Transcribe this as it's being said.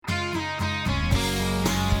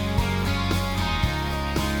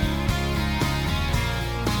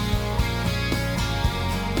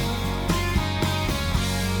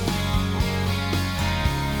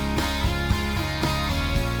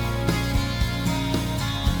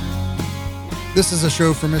This is a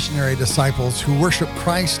show for missionary disciples who worship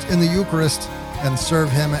Christ in the Eucharist and serve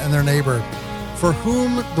Him and their neighbor, for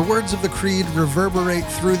whom the words of the Creed reverberate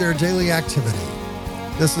through their daily activity.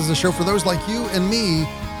 This is a show for those like you and me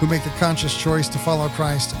who make a conscious choice to follow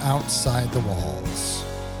Christ outside the walls.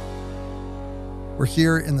 We're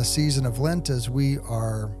here in the season of Lent as we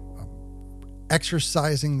are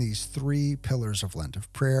exercising these three pillars of Lent,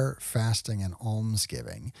 of prayer, fasting, and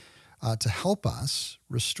almsgiving, to help us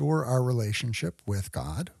restore our relationship with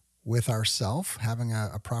God, with ourself, having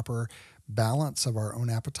a proper balance of our own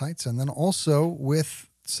appetites, and then also with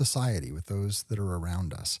society, with those that are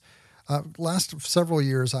around us. Last several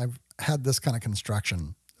years, I've had this kind of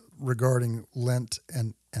construction regarding Lent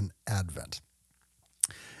and Advent.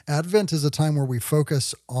 Advent is a time where we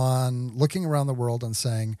focus on looking around the world and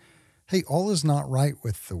saying, hey, all is not right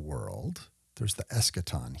with the world. There's the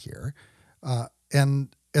eschaton here.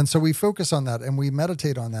 And so we focus on that and we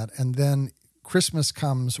meditate on that. And then Christmas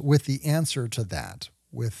comes with the answer to that,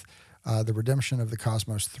 with the redemption of the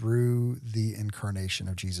cosmos through the incarnation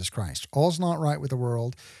of Jesus Christ. All's not right with the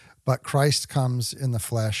world, but Christ comes in the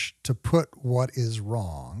flesh to put what is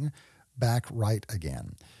wrong back right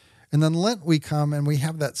again. And then Lent, we come and we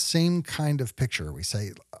have that same kind of picture. We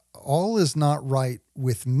say, all is not right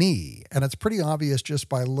with me. And it's pretty obvious just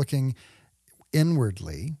by looking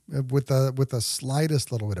inwardly with the slightest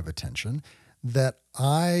little bit of attention that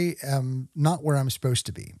I am not where I'm supposed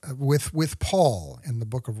to be. With Paul in the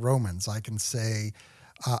book of Romans, I can say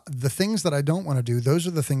the things that I don't want to do, those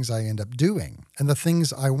are the things I end up doing. And the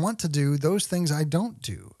things I want to do, those things I don't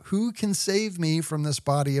do. Who can save me from this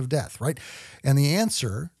body of death, right? And the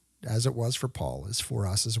answer, as it was for Paul, is for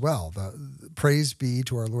us as well. Praise be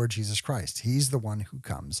to our Lord Jesus Christ. He's the one who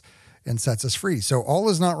comes and sets us free. So all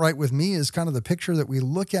is not right with me is kind of the picture that we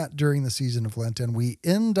look at during the season of Lent, and we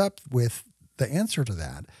end up with the answer to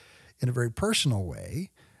that in a very personal way,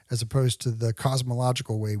 as opposed to the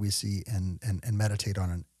cosmological way we see and meditate on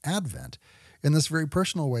an Advent. In this very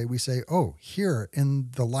personal way, we say, oh, here in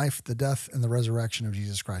the life, the death, and the resurrection of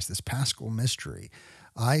Jesus Christ, this Paschal mystery,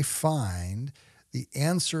 I find the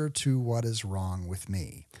answer to what is wrong with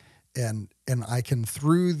me. And I can,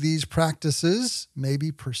 through these practices, maybe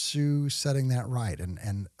pursue setting that right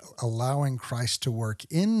and allowing Christ to work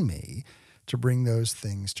in me to bring those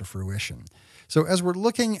things to fruition. So as we're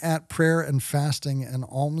looking at prayer and fasting and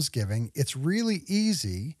almsgiving, it's really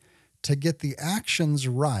easy to get the actions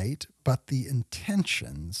right, but the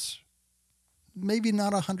intentions maybe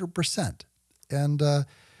not 100%. And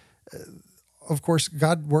of course,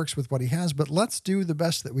 God works with what He has, but let's do the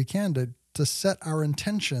best that we can to set our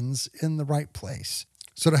intentions in the right place.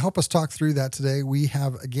 So to help us talk through that today, we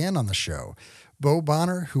have again on the show, Bo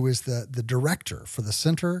Bonner, who is the director for the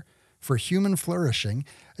Center for Human Flourishing.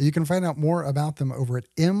 You can find out more about them over at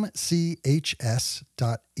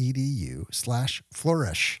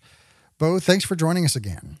mchs.edu/flourish. Bo, thanks for joining us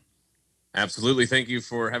again. Absolutely. Thank you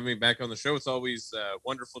for having me back on the show. It's always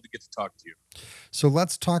wonderful to get to talk to you. So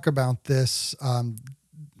let's talk about this,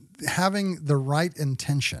 having the right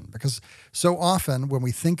intention, because so often when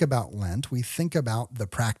we think about Lent, we think about the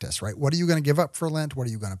practice, right? What are you going to give up for Lent? What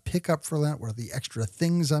are you going to pick up for Lent? What are the extra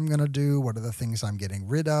things I'm going to do? What are the things I'm getting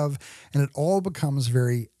rid of? And it all becomes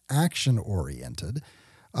very action-oriented.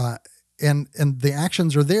 And the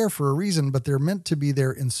actions are there for a reason, but they're meant to be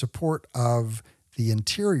there in support of the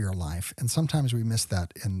interior life. And sometimes we miss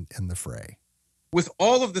that in the fray. With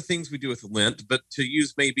all of the things we do with Lent, but to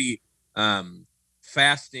use maybe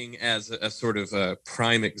fasting as a sort of a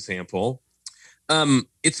prime example,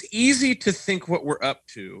 it's easy to think what we're up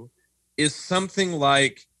to is something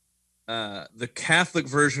like the Catholic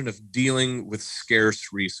version of dealing with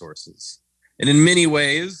scarce resources. And in many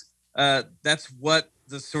ways, that's what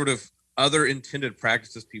the sort of other intended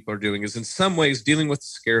practices people are doing, is in some ways dealing with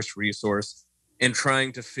scarce resource and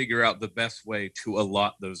trying to figure out the best way to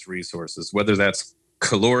allot those resources, whether that's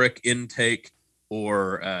caloric intake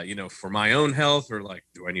or, for my own health, or like,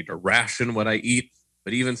 do I need to ration what I eat?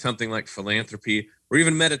 But even something like philanthropy or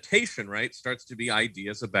even meditation, right, starts to be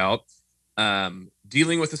ideas about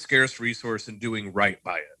dealing with a scarce resource and doing right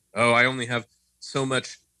by it. Oh, I only have so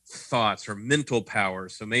much thoughts or mental power,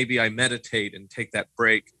 so maybe I meditate and take that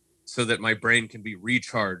break so that my brain can be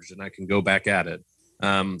recharged and I can go back at it.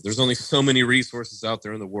 There's only so many resources out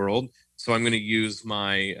there in the world, so I'm going to use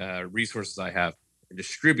my resources I have and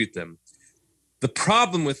distribute them. The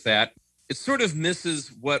problem with that, it sort of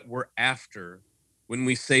misses what we're after when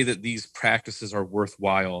we say that these practices are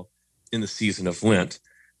worthwhile in the season of Lent,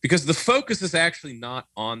 because the focus is actually not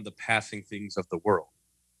on the passing things of the world.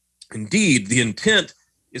 Indeed, the intent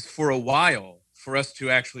is for a while for us to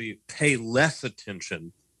actually pay less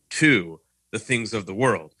attention to the things of the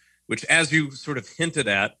world, which, as you sort of hinted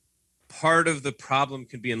at, part of the problem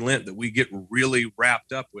can be in Lent that we get really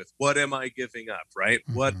wrapped up with. What am I giving up, right?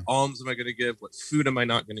 Mm-hmm. What alms am I going to give? What food am I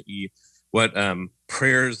not going to eat? What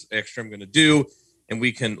prayers extra I'm going to do? And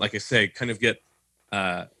we can, like I say, kind of get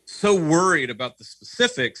so worried about the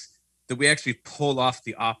specifics that we actually pull off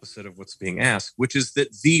the opposite of what's being asked, which is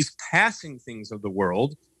that these passing things of the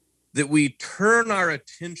world, that we turn our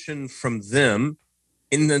attention from them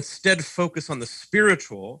and instead focus on the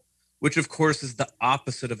spiritual, which of course is the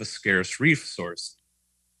opposite of a scarce resource.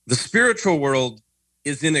 The spiritual world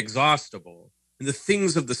is inexhaustible, and the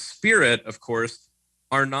things of the spirit, of course,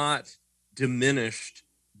 are not diminished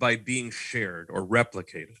by being shared or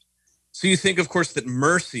replicated. So you think, of course, that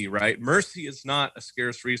mercy, right? Mercy is not a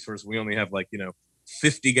scarce resource. We only have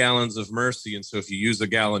 50 gallons of mercy. And so if you use a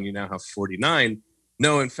gallon, you now have 49.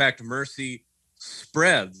 No, in fact, mercy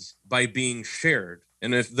spreads by being shared.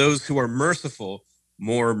 And if those who are merciful,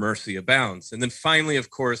 more mercy abounds. And then finally, of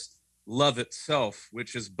course, love itself,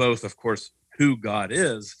 which is both, of course, who God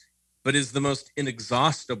is, but is the most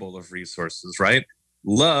inexhaustible of resources, right?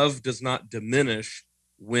 Love does not diminish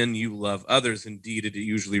when you love others. Indeed, it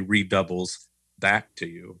usually redoubles back to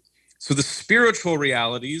you. So the spiritual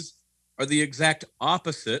realities are the exact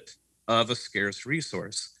opposite of a scarce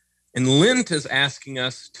resource. And Lent is asking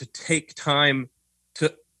us to take time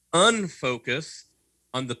to unfocus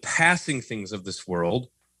on the passing things of this world,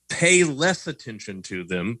 pay less attention to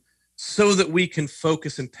them, so that we can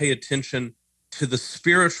focus and pay attention to the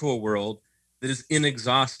spiritual world that is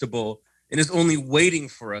inexhaustible and is only waiting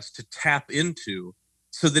for us to tap into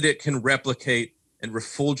so that it can replicate and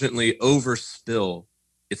refulgently overspill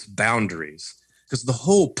its boundaries. Because the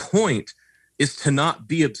whole point is to not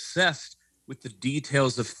be obsessed with the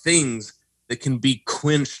details of things that can be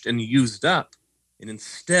quenched and used up, and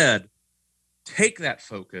instead take that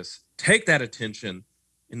focus, take that attention,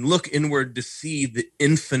 and look inward to see the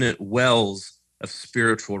infinite wells of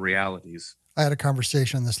spiritual realities. I had a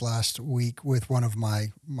conversation this last week with one of my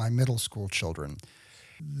middle school children.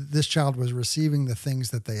 This child was receiving the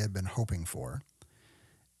things that they had been hoping for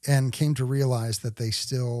and came to realize that they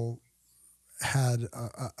still had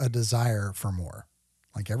a desire for more.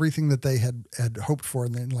 Like everything that they had hoped for,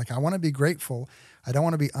 and then I want to be grateful. I don't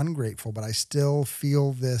want to be ungrateful, but I still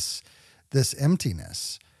feel this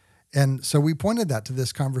emptiness. And so we pointed that to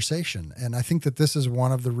this conversation. And I think that this is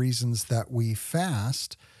one of the reasons that we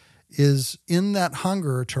fast, is in that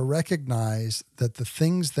hunger to recognize that the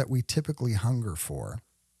things that we typically hunger for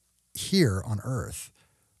here on earth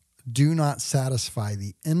do not satisfy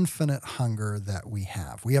the infinite hunger that we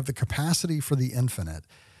have. We have the capacity for the infinite,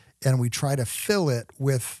 and we try to fill it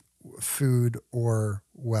with food or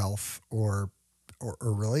wealth or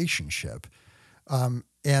relationship.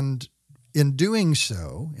 And in doing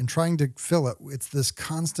so, in trying to fill it, it's this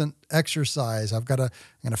constant exercise. I'm going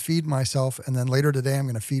to feed myself, and then later today I'm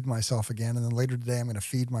going to feed myself again, and then later today I'm going to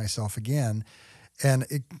feed myself again. And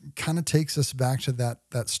it kind of takes us back to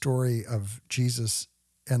that story of Jesus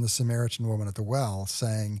and the Samaritan woman at the well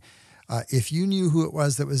saying, if you knew who it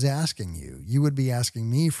was that was asking you, you would be asking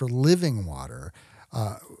me for living water,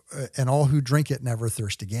 and all who drink it never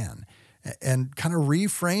thirst again. And kind of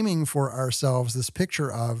reframing for ourselves this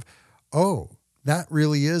picture of, oh, that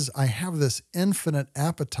really is, I have this infinite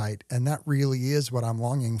appetite, and that really is what I'm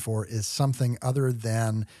longing for, is something other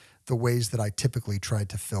than the ways that I typically try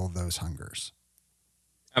to fill those hungers.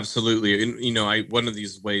 Absolutely. And, one of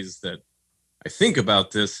these ways that I think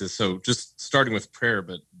about this is, so just starting with prayer,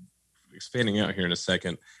 but expanding out here in a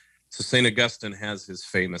second. So St. Augustine has his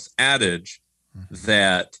famous adage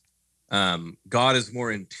that God is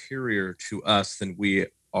more interior to us than we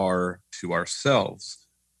are to ourselves.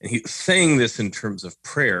 And he's saying this in terms of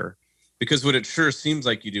prayer, because what it sure seems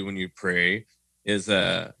like you do when you pray is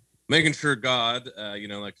making sure God,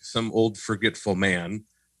 like some old forgetful man,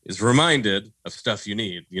 is reminded of stuff you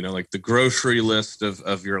need, like the grocery list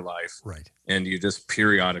of your life. Right. And you just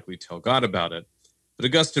periodically tell God about it. But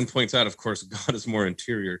Augustine points out, of course, God is more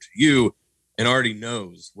interior to you and already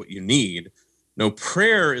knows what you need. No,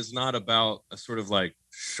 prayer is not about a sort of like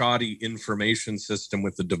shoddy information system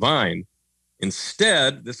with the divine.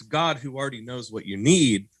 Instead, this God who already knows what you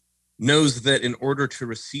need knows that in order to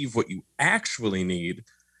receive what you actually need,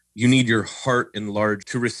 you need your heart enlarged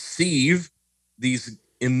to receive these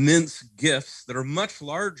immense gifts that are much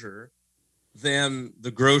larger than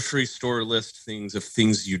the grocery store list things of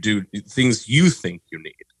things you do, things you think you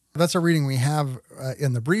need. That's a reading we have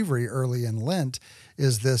in the breviary early in Lent,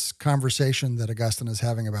 is this conversation that Augustine is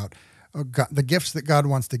having about the gifts that God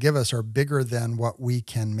wants to give us are bigger than what we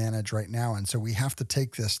can manage right now. And so we have to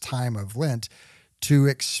take this time of Lent to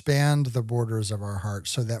expand the borders of our heart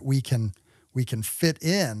so that we can fit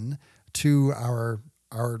in to our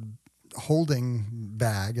holding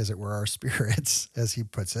bag, as it were, our spirits, as he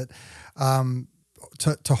puts it,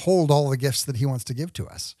 to hold all the gifts that he wants to give to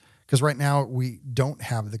us. Because right now we don't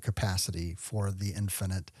have the capacity for the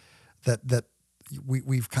infinite, that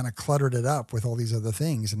we've kind of cluttered it up with all these other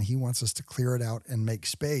things, and he wants us to clear it out and make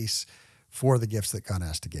space for the gifts that God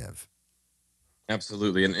has to give.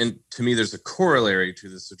 Absolutely. And to me, there's a corollary to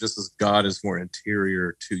this. So just as God is more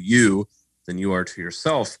interior to you than you are to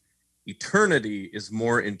yourself, eternity is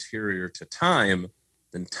more interior to time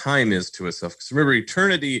than time is to itself. Because remember,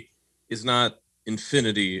 eternity is not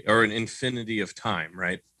infinity or an infinity of time,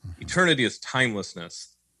 right? Mm-hmm. Eternity is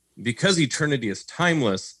timelessness. Because eternity is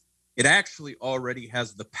timeless, it actually already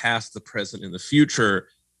has the past, the present, and the future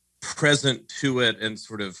present to it, and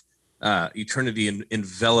sort of eternity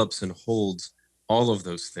envelops and holds all of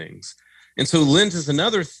those things. And so Lent is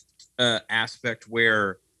another aspect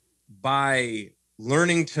where, by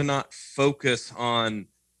learning to not focus on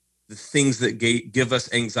the things that give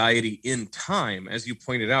us anxiety in time, as you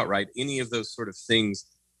pointed out, right? Any of those sort of things,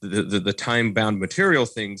 the time-bound material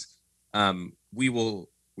things, we will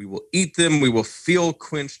eat them, we will feel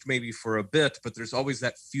quenched maybe for a bit, but there's always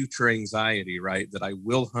that future anxiety, right? That I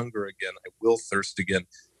will hunger again, I will thirst again,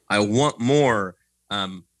 I want more.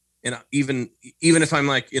 And even if I'm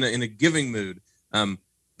like in a giving mood,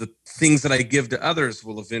 the things that I give to others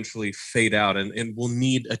will eventually fade out and will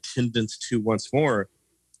need attendance to once more.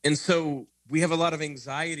 And so we have a lot of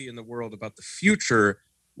anxiety in the world about the future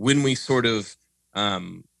when we sort of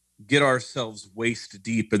get ourselves waist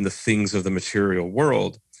deep in the things of the material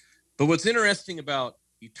world. But what's interesting about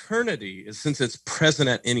eternity is, since it's present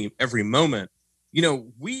at every moment,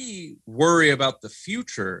 we worry about the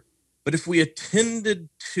future. But if we attended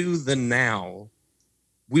to the now,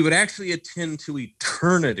 we would actually attend to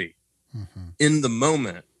eternity in the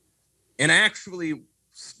moment. And actually,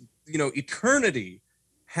 eternity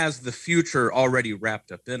has the future already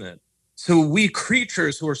wrapped up in it. So we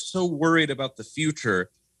creatures who are so worried about the future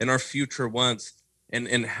and our future wants,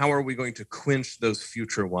 and how are we going to quench those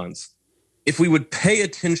future wants? If we would pay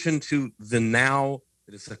attention to the now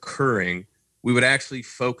that is occurring, we would actually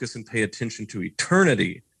focus and pay attention to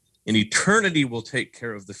eternity. And eternity will take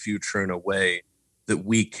care of the future in a way that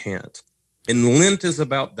we can't. And Lent is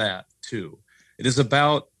about that too. It is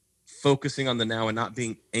about focusing on the now and not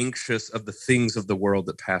being anxious of the things of the world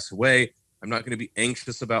that pass away. I'm not going to be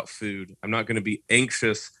anxious about food. I'm not going to be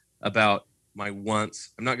anxious about my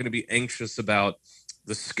wants. I'm not going to be anxious about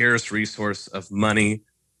the scarce resource of money.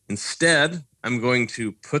 Instead, I'm going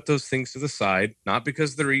to put those things to the side, not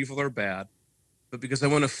because they're evil or bad, but because I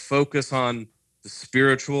want to focus on the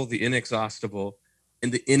spiritual, the inexhaustible,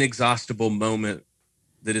 and the inexhaustible moment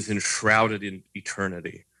that is enshrouded in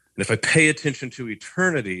eternity. And if I pay attention to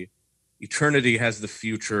eternity, eternity has the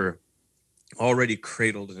future already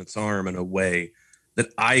cradled in its arm in a way that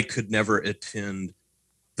I could never attend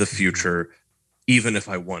the future, even if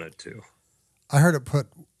I wanted to. I heard it put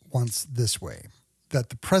once this way, that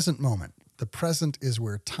the present moment, the present is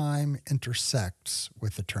where time intersects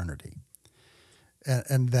with eternity.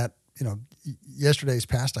 And that, yesterday's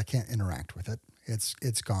past, I can't interact with it.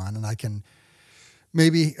 It's gone, and I can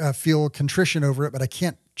maybe feel contrition over it, but I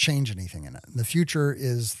can't change anything in it. And the future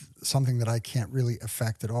is something that I can't really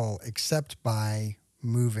affect at all, except by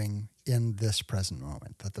moving in this present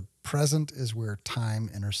moment. That the present is where time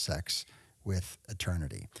intersects with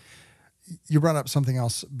eternity. You brought up something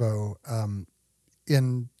else, Bo,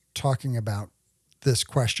 in talking about this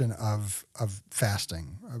question of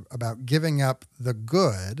fasting, about giving up the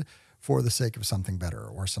good for the sake of something better,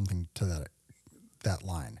 or something to that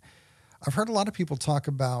line. I've heard a lot of people talk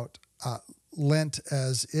about Lent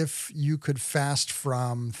as if you could fast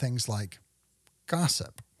from things like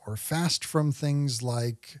gossip, or fast from things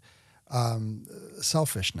like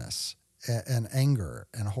selfishness and anger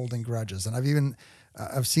and holding grudges. And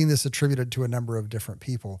I've seen this attributed to a number of different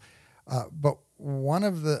people. But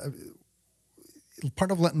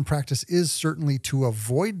part of Lenten practice is certainly to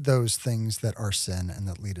avoid those things that are sin and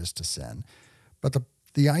that lead us to sin. But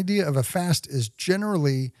the idea of a fast is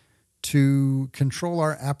generally to control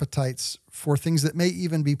our appetites for things that may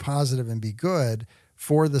even be positive and be good,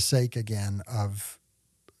 for the sake, again, of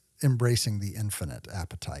embracing the infinite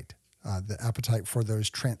appetite, the appetite for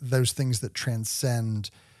those things that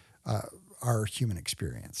transcend our human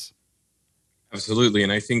experience. Absolutely.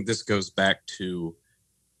 And I think this goes back to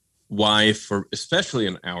why, especially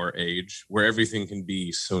in our age, where everything can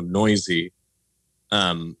be so noisy,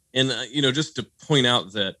 just to point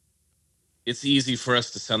out that it's easy for us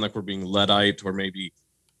to sound like we're being Luddite, or maybe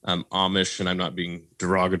Amish, and I'm not being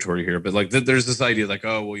derogatory here, but like there's this idea like,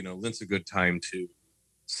 oh, well, Lent's a good time to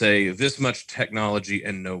say this much technology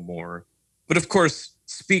and no more. But of course,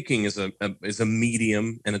 speaking is a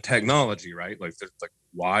medium and a technology, right? Like there's like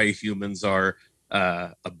why humans are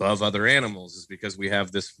above other animals is because we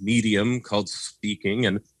have this medium called speaking,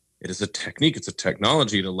 and it is a technique. It's a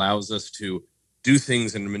technology. It allows us to do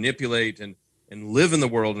things and manipulate and live in the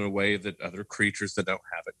world in a way that other creatures that don't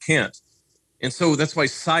have it can't. And so that's why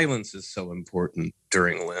silence is so important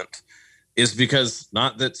during Lent, is because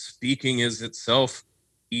not that speaking is itself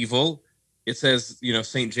evil. It's as,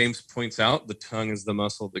 St. James points out, the tongue is the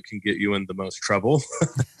muscle that can get you in the most trouble.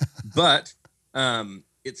 But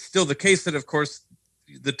it's still the case that, of course,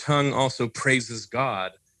 the tongue also praises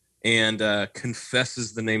God and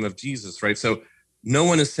confesses the name of Jesus, right? So no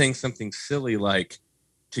one is saying something silly like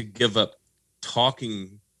to give up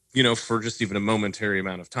talking, for just even a momentary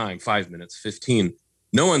amount of time, 5 minutes, 15.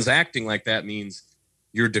 No one's acting like that means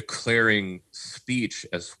you're declaring speech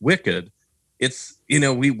as wicked. It's,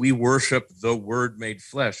 we worship the Word made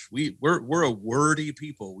flesh. We're a wordy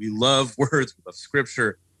people. We love words, we love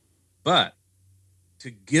scripture. But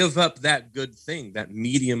to give up that good thing, that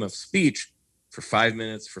medium of speech for 5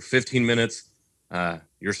 minutes, for 15 minutes,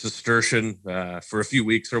 your cistercian for a few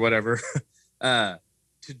weeks or whatever, to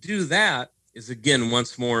do that is, again,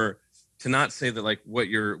 once more, to not say that like what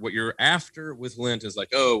you're after with Lent is like,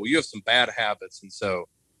 oh, you have some bad habits, and so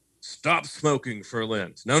stop smoking for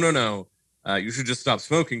Lent. No. You should just stop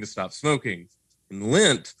smoking to stop smoking. In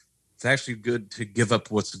Lent, it's actually good to give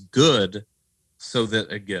up what's good, so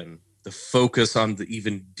that, again, the focus on the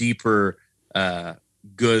even deeper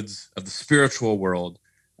goods of the spiritual world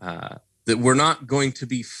that we're not going to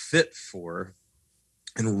be fit for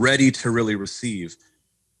and ready to really receive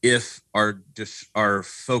if our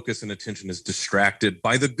focus and attention is distracted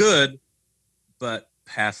by the good, but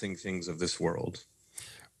passing things of this world.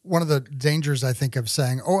 One of the dangers, I think, of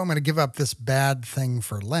saying, oh, I'm going to give up this bad thing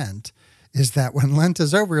for Lent is that when Lent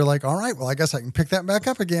is over, you're like, all right, well, I guess I can pick that back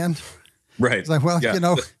up again. Right. It's like, well,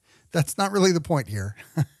 yeah. That's not really the point here.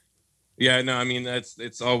 Yeah, no, I mean,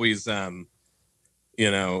 it's always, when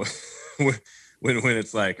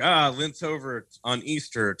it's like, Lent's over on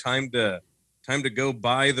Easter, time to go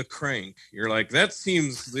buy the crank. You're like, that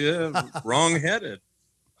seems wrong-headed.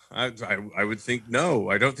 I would think no.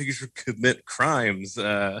 I don't think you should commit crimes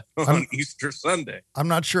on Easter Sunday. I'm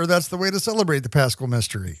not sure that's the way to celebrate the Paschal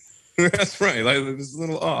Mystery. That's right. It was a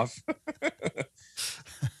little off.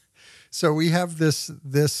 So we have this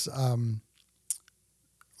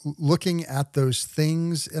looking at those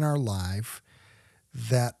things in our life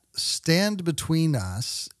that stand between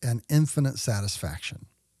us and infinite satisfaction.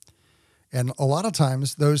 And a lot of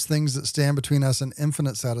times, those things that stand between us and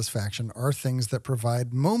infinite satisfaction are things that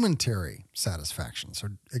provide momentary satisfaction. So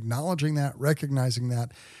acknowledging that, recognizing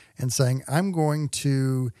that, and saying, I'm going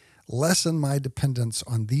to lessen my dependence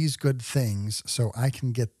on these good things so I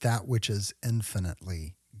can get that which is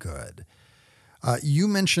infinitely good. You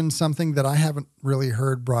mentioned something that I haven't really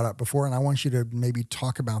heard brought up before, and I want you to maybe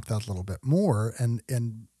talk about that a little bit more and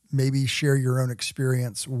maybe share your own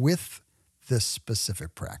experience with this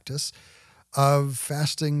specific practice of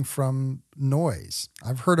fasting from noise.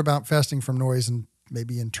 I've heard about fasting from noise, and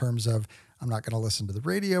maybe in terms of I'm not going to listen to the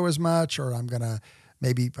radio as much, or I'm going to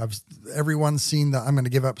everyone's seen that I'm going to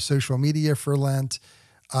give up social media for Lent.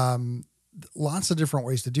 Lots of different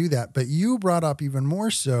ways to do that. But you brought up even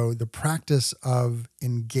more so the practice of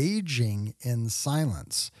engaging in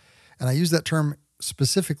silence. And I use that term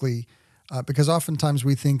specifically because oftentimes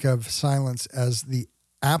we think of silence as the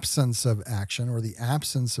absence of action or the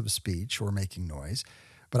absence of speech or making noise.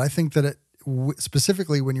 But I think that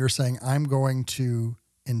specifically when you're saying, I'm going to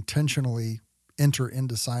intentionally enter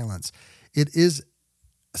into silence, it is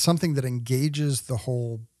something that engages the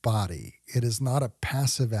whole body. It is not a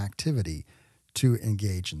passive activity to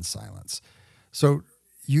engage in silence. So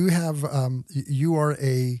you have, you are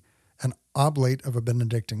an oblate of a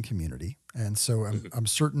Benedictine community. And so I'm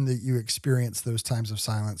certain that you experience those times of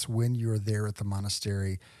silence when you're there at the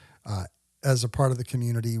monastery as a part of the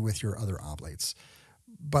community with your other oblates.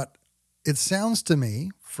 But it sounds to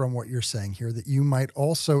me from what you're saying here that you might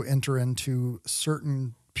also enter into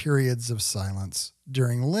certain periods of silence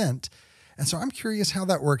during Lent. And so I'm curious how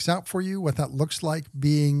that works out for you, what that looks like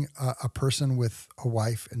being a person with a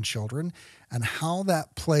wife and children, and how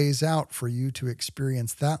that plays out for you to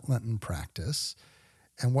experience that Lenten practice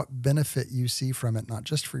and what benefit you see from it, not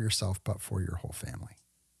just for yourself, but for your whole family.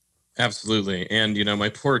 Absolutely. And, my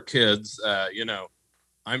poor kids,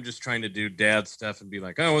 I'm just trying to do dad stuff and be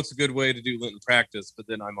like, oh, what's a good way to do Lenten practice? But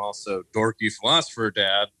then I'm also dorky philosopher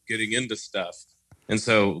dad getting into stuff. And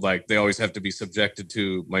so like they always have to be subjected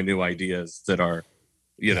to my new ideas that are,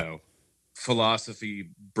 philosophy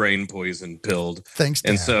brain poison pilled. Thanks, Dad.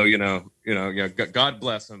 And so, God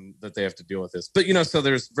bless them that they have to deal with this. But, so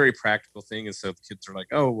there's very practical thing. And so the kids are like,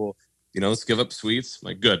 oh, well, let's give up sweets. I'm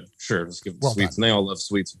like, good, sure, let's give up sweets. Done. And they all love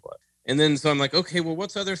sweets. And then so I'm like, okay, well,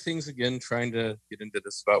 what's other things again, trying to get into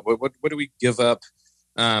this about what do we give up?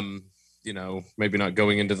 Maybe not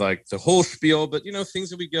going into like the whole spiel, but, things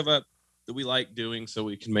that we give up that we like doing so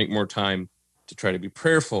we can make more time to try to be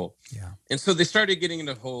prayerful. Yeah. And so they started getting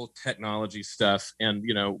into whole technology stuff. And,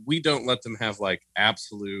 we don't let them have like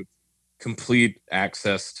absolute complete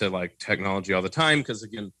access to like technology all the time. Because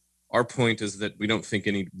again, our point is that we don't think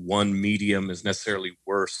any one medium is necessarily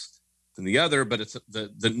worse than the other, but it's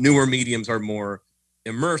the newer mediums are more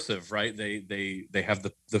immersive, right? They have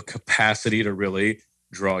the capacity to really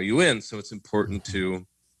draw you in. So it's important to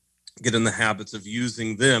get in the habits of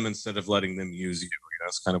using them instead of letting them use you.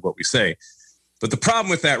 That's kind of what we say. But the problem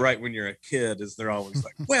with that, right, when you're a kid, is they're always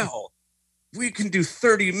like, well, we can do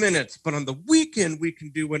 30 minutes, but on the weekend we can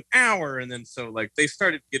do an hour. And then so like they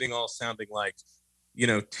started getting all sounding like,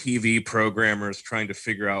 TV programmers trying to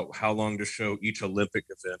figure out how long to show each Olympic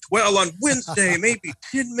event. Well, on Wednesday, maybe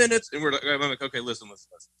 10 minutes. And I'm like, okay, listen.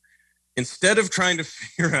 Instead of trying to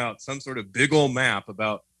figure out some sort of big old map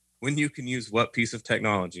about when you can use what piece of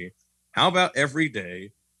technology, how about every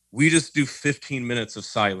day we just do 15 minutes of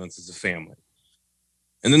silence as a family?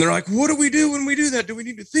 And then they're like, what do we do when we do that? Do we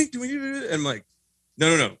need to think? Do we need to? And I'm like,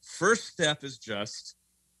 no. First step is just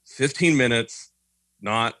 15 minutes,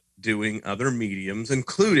 not doing other mediums,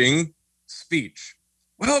 including speech.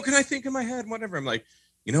 Well, can I think in my head? Whatever. I'm like,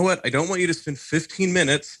 you know what? I don't want you to spend 15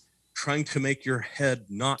 minutes trying to make your head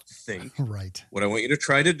not think. Right. What I want you to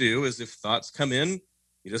try to do is if thoughts come in,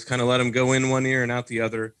 you just kind of let them go in one ear and out the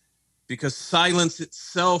other, because silence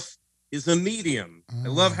itself is a medium. I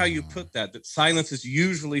love how you put that silence is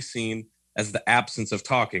usually seen as the absence of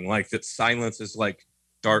talking, like that silence is like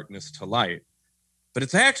darkness to light. But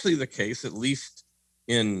it's actually the case, at least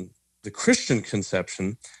in the Christian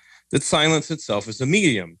conception, that silence itself is a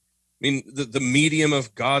medium. I mean, the medium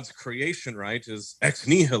of God's creation, right, is ex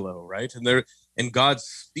nihilo, right? And God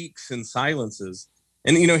speaks in silences.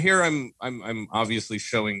 And here I'm obviously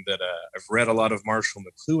showing that I've read a lot of Marshall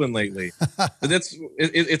McLuhan lately, but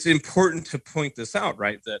it's important to point this out,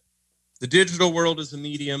 right? That the digital world is a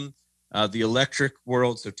medium, the electric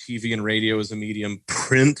world, so TV and radio is a medium,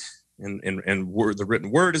 print and word, the written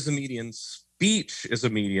word is a medium, speech is a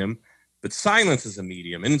medium, but silence is a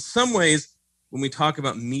medium. And in some ways, when we talk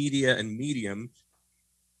about media and medium,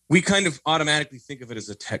 we kind of automatically think of it as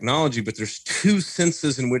a technology, but there's two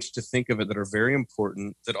senses in which to think of it that are very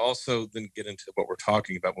important that also then get into what we're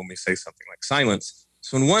talking about when we say something like silence.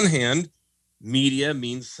 So on one hand, media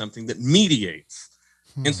means something that mediates.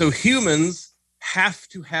 And so humans have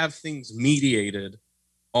to have things mediated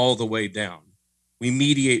all the way down. We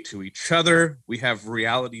mediate to each other. We have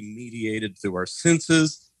reality mediated through our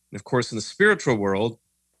senses. And of course, in the spiritual world,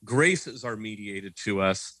 graces are mediated to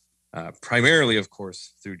us primarily, of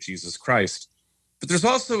course, through Jesus Christ. But there's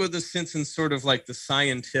also this sense in sort of like the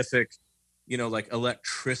scientific, like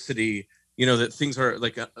electricity, that things are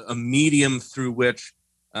like a medium through which,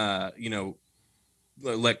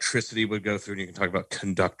 electricity would go through. And you can talk about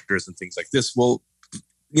conductors and things like this. Well,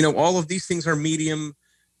 all of these things are medium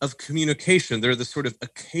of communication. They're the sort of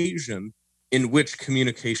occasion in which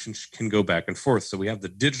communication can go back and forth. So we have the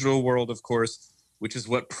digital world, of course, which is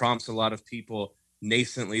what prompts a lot of people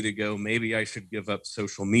nascently to go, maybe I should give up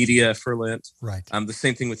social media for Lent. Right. The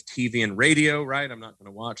same thing with TV and radio, right? I'm not going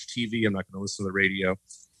to watch TV. I'm not going to listen to the radio.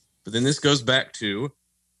 But then this goes back to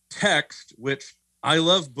text, which I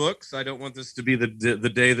love books. I don't want this to be the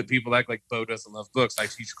day that people act like Bo doesn't love books. I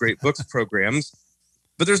teach great books programs.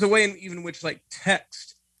 But there's a way in even which like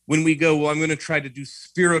text, when we go, well, I'm going to try to do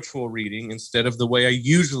spiritual reading instead of the way I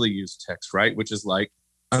usually use text, right? Which is like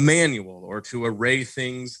a manual or to array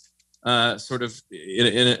things sort of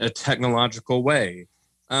in a technological way.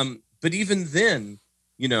 But even then,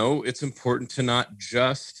 it's important to not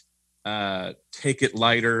just take it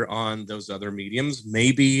lighter on those other mediums.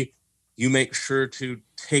 Maybe you make sure to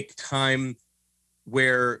take time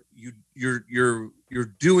where you're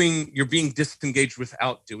being disengaged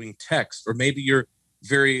without doing text, or maybe you're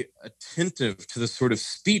very attentive to the sort of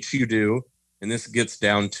speech you do. And this gets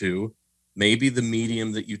down to maybe the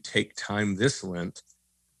medium that you take time this Lent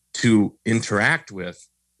to interact with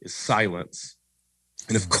is silence.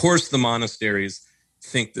 And of course, the monasteries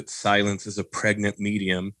think that silence is a pregnant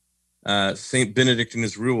medium. St. Benedict in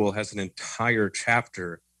his Rule has an entire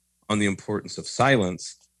chapter on the importance of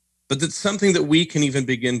silence, but that's something that we can even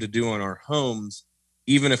begin to do in our homes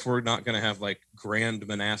even if we're not going to have like grand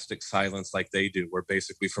monastic silence like they do, where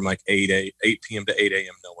basically from like 8 p.m. to 8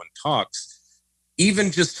 a.m. no one talks,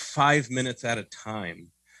 even just 5 minutes at a time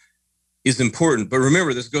is important. But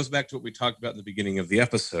remember, this goes back to what we talked about in the beginning of the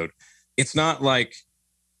episode. It's not like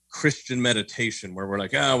Christian meditation where we're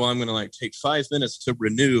like, oh, well, I'm going to like take 5 minutes to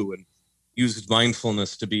renew and use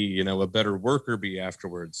mindfulness to be, a better worker bee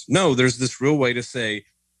afterwards. No, there's this real way to say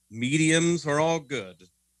mediums are all good.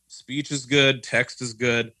 Speech is good. Text is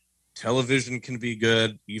good. Television can be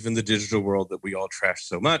good. Even the digital world that we all trash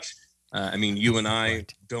so much. You and I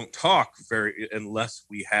don't talk unless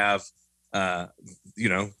we have, the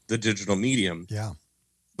digital medium. Yeah.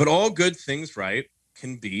 But all good things, right,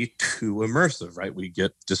 can be too immersive, right? We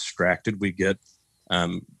get distracted. We get,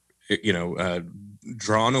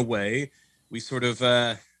 drawn away. We sort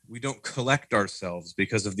of, we don't collect ourselves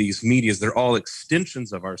because of these medias. They're all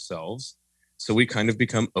extensions of ourselves. So we kind of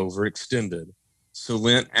become overextended. So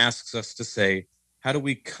Lent asks us to say, how do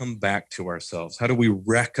we come back to ourselves? How do we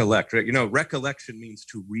recollect? Right? Recollection means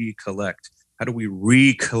to recollect. How do we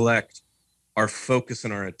recollect our focus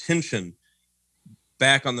and our attention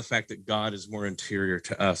back on the fact that God is more interior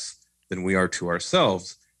to us than we are to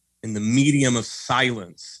ourselves? And the medium of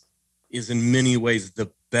silence is in many ways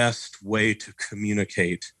the best way to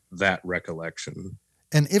communicate that recollection.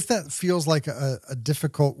 And if that feels like a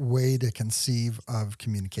difficult way to conceive of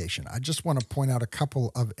communication, I just want to point out a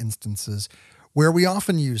couple of instances where we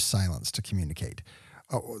often use silence to communicate.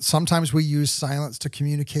 Sometimes we use silence to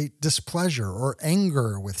communicate displeasure or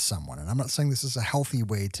anger with someone. And I'm not saying this is a healthy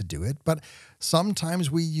way to do it, but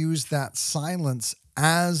sometimes we use that silence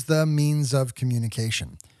as the means of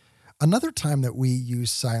communication. Another time that we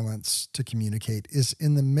use silence to communicate is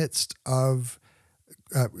in the midst of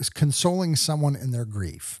consoling someone in their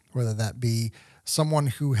grief, whether that be someone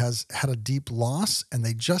who has had a deep loss and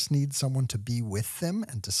they just need someone to be with them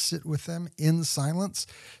and to sit with them in silence.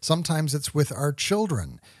 Sometimes it's with our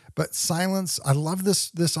children, but silence, I love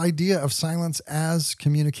this idea of silence as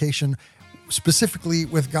communication, specifically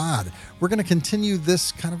with God. We're going to continue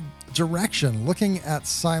this kind of direction, looking at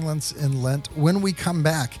silence in Lent. When we come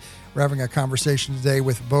back, we're having a conversation today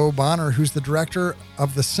with Bo Bonner, who's the director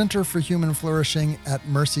of the Center for Human Flourishing at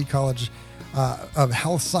Mercy College of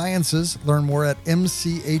Health Sciences. Learn more at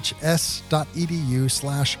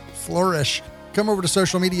mchs.edu/flourish. Come over to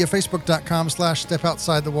social media,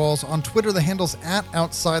 facebook.com/stepoutside-the-walls. On Twitter, the handle's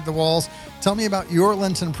 @OutsideTheWalls. Tell me about your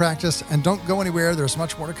Lenten practice, and don't go anywhere. There's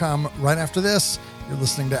much more to come right after this. You're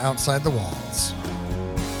listening to Outside the Walls.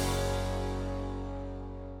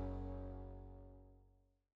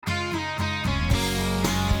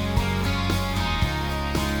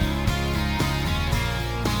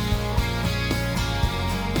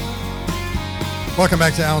 Welcome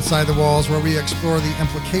back to Outside the Walls, where we explore the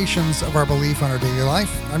implications of our belief on our daily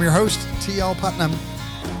life. I'm your host, T.L. Putnam,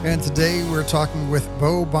 and today we're talking with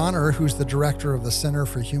Bo Bonner, who's the director of the Center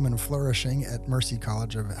for Human Flourishing at Mercy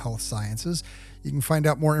College of Health Sciences. You can find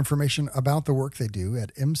out more information about the work they do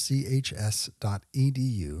at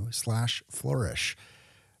mchs.edu/flourish.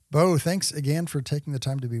 Bo, thanks again for taking the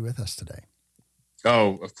time to be with us today.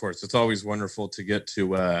 Oh, of course. It's always wonderful to get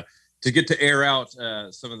to air out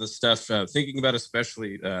some of the stuff, thinking about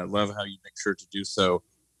especially love how you make sure to do so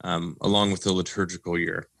along with the liturgical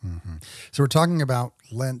year. Mm-hmm. So we're talking about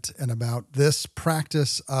Lent and about this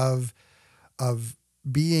practice of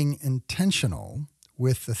being intentional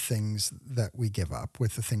with the things that we give up,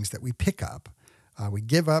 with the things that we pick up. We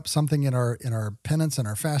give up something in our penance and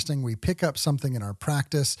our fasting. We pick up something in our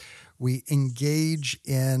practice. We engage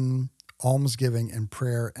in almsgiving and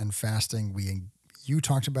prayer and fasting. You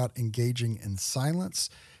talked about engaging in silence,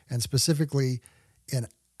 and specifically in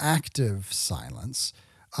active silence.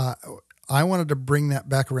 I wanted to bring that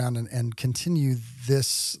back around and continue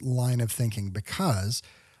this line of thinking, because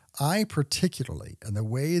I particularly, and the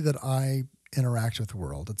way that I interact with the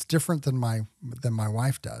world, it's different than my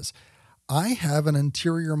wife does. I have an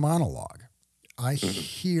interior monologue. I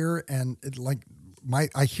hear I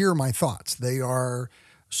hear my thoughts. They are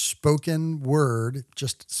spoken word,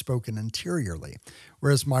 just spoken interiorly.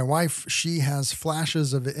 Whereas my wife, she has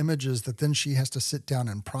flashes of images that then she has to sit down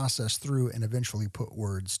and process through and eventually put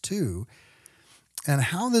words to. And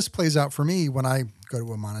how this plays out for me when I go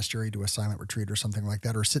to a monastery, do a silent retreat or something like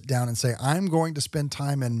that, or sit down and say, I'm going to spend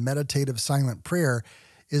time in meditative silent prayer,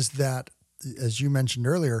 is that, as you mentioned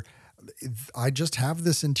earlier, I just have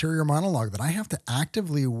this interior monologue that I have to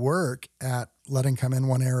actively work at letting come in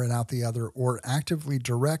one ear and out the other, or actively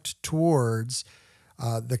direct towards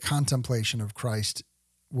the contemplation of Christ,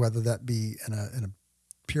 whether that be in a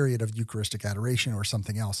period of Eucharistic adoration or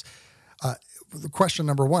something else. the question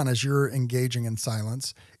number one, as you're engaging in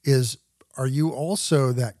silence, is, are you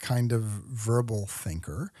also that kind of verbal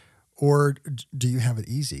thinker, or do you have it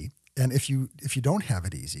easy? And if you don't have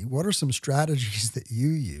it easy, what are some strategies that you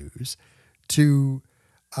use to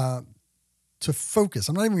focus?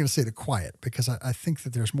 I'm not even going to say to quiet, because I think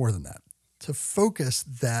that there's more than that. To focus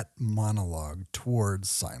that monologue towards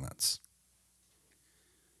silence.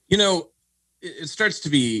 It starts to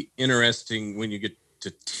be interesting when you get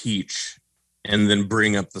to teach and then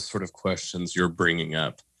bring up the sort of questions you're bringing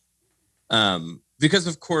up. Because,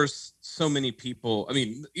 of course, so many people,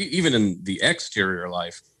 even in the exterior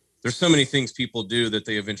life, there's so many things people do that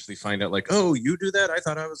they eventually find out, like, oh, you do that? I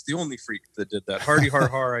thought I was the only freak that did that. Hardy har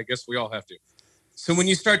har, I guess we all have to. So when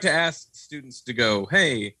you start to ask students to go,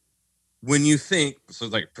 hey, when you think, so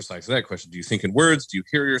like precisely that question, do you think in words? Do you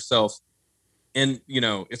hear yourself? And,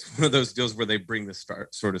 it's one of those deals where they bring this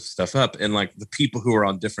sort of stuff up. And like the people who are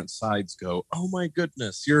on different sides go, oh my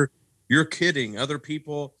goodness, you're kidding. Other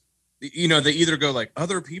people, they either go like,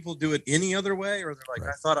 other people do it any other way, or they're like,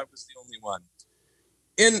 right. I thought I was the only one.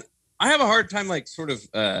 And I have a hard time like sort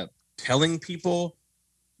of telling people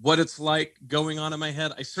what it's like going on in my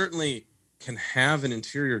head. I certainly can have an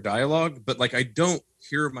interior dialogue, but like I don't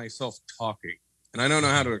hear myself talking, and I don't know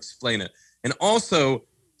how to explain it. And also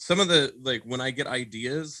some of the, like when I get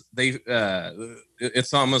ideas,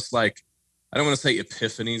 it's almost like, I don't want to say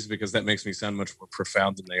epiphanies because that makes me sound much more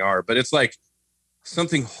profound than they are, but it's like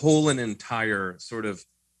something whole and entire sort of,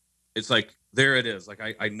 it's like, there it is. Like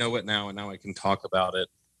I know it now, and now I can talk about it.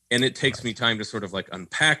 And it takes me time to sort of like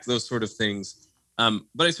unpack those sort of things.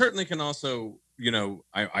 But I certainly can also,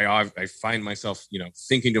 I find myself,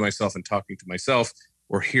 thinking to myself and talking to myself,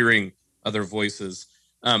 or hearing other voices.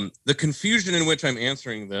 The confusion in which I'm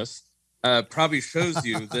answering this probably shows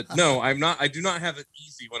you that, no, I do not have it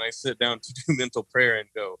easy when I sit down to do mental prayer and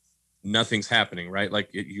go, nothing's happening, right? Like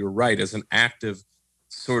you're right, as an active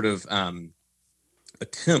sort of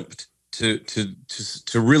attempt to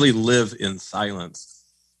really live in silence.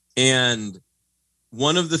 And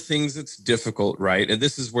one of the things that's difficult, right, and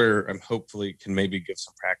this is where I'm hopefully can maybe give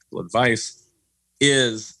some practical advice,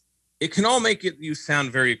 is it can all make you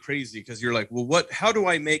sound very crazy, because you're like, well, how do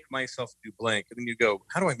I make myself do blank? And then you go,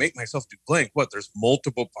 how do I make myself do blank? What, there's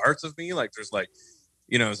multiple parts of me? Like there's like,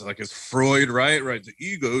 it's like, is Freud right? The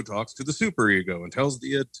ego talks to the superego and tells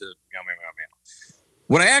the id to meow, meow, meow, meow.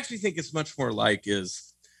 What I actually think it's much more like is,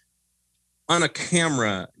 on a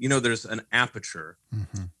camera, there's an aperture.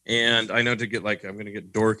 Mm-hmm. And I know I'm going to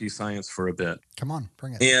get dorky science for a bit. Come on,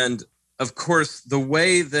 bring it. And of course, the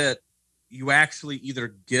way that you actually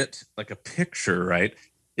either get like a picture, right,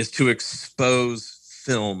 is to expose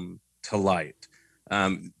film to light.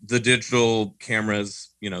 The digital cameras,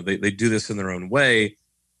 they do this in their own way,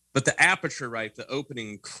 but the aperture, right, the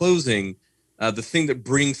opening, closing, the thing that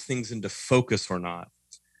brings things into focus or not.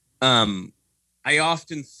 I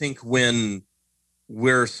often think when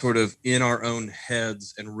we're sort of in our own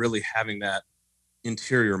heads and really having that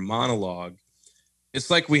interior monologue, it's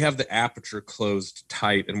like we have the aperture closed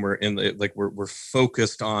tight, and we're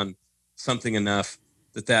focused on something enough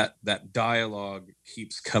that dialogue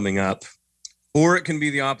keeps coming up. Or it can be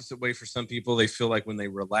the opposite way for some people. They feel like when they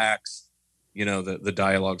relax, the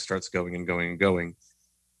dialogue starts going and going and going.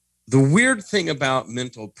 The weird thing about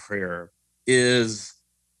mental prayer is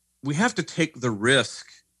we have to take the risk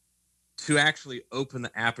to actually open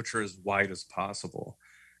the aperture as wide as possible.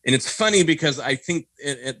 And it's funny because I think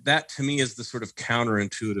that to me is the sort of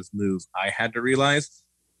counterintuitive move I had to realize,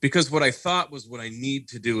 because what I thought was what I need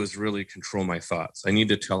to do is really control my thoughts. I need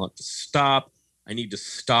to tell it to stop. I need to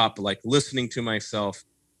stop like listening to myself.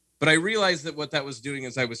 But I realized that what that was doing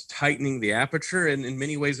is I was tightening the aperture. And in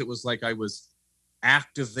many ways, it was like I was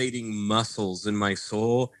activating muscles in my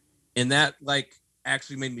soul. And that like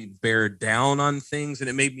actually made me bear down on things, and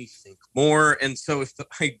it made me think more. And so if the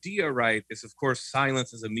idea, right, is of course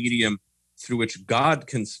silence is a medium through which God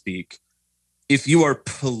can speak, if you are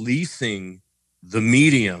policing the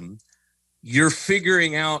medium, you're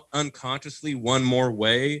figuring out unconsciously one more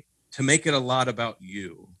way to make it a lot about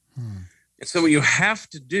you. And so what you have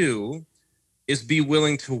to do is be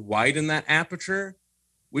willing to widen that aperture,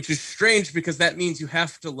 which is strange because that means you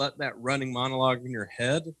have to let that running monologue in your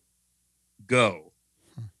head go.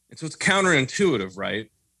 And so it's counterintuitive,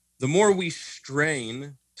 right? The more we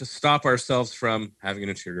strain to stop ourselves from having an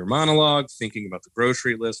interior monologue, thinking about the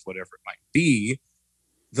grocery list, whatever it might be,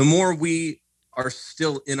 the more we are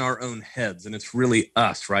still in our own heads. And it's really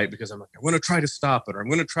us, right? Because I'm like, I want to try to stop it, or I'm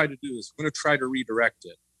going to try to do this. I'm going to try to redirect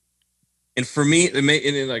it. And for me,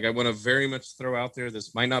 I want to very much throw out there,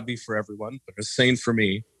 this might not be for everyone, but it's sane for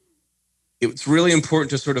me. it's really important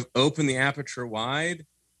to sort of open the aperture wide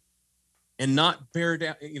and not bear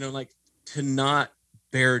down, like to not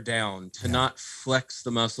bear down, to not flex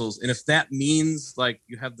the muscles. And if that means like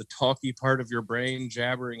you have the talky part of your brain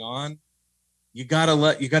jabbering on, you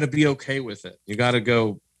gotta be okay with it. You gotta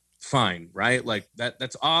go, fine, right? Like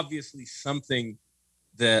that's obviously something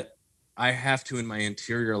that I have to in my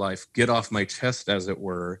interior life get off my chest, as it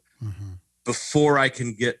were, before I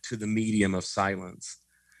can get to the medium of silence.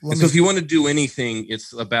 And so if you want to do anything,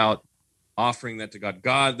 it's about offering that to God.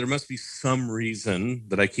 God, there must be some reason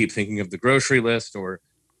that I keep thinking of the grocery list or,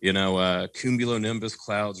 cumulonimbus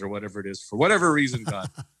clouds or whatever it is. For whatever reason, God,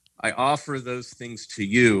 I offer those things to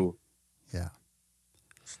you. Yeah.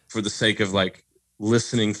 For the sake of like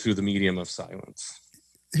listening through the medium of silence.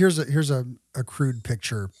 Here's a crude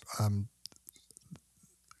picture.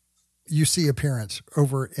 You see a parent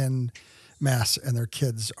over in Mass and their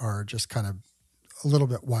kids are just kind of a little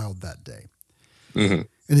bit wild that day. And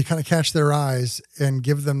you kind of catch their eyes and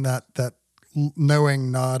give them that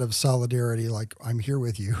knowing nod of solidarity, like, I'm here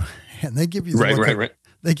with you. And they give you the look.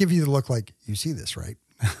 They give you the look like, you see this, right?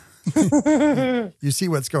 You see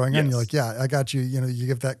what's going on. You're like, yeah, I got you. You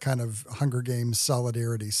give that kind of Hunger Games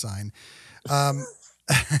solidarity sign. And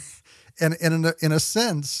in a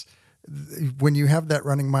sense, when you have that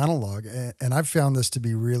running monologue, and I've found this to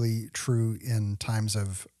be really true in times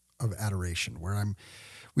of adoration, where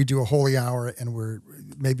we do a holy hour and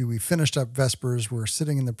we finished up Vespers, we're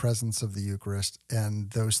sitting in the presence of the Eucharist, and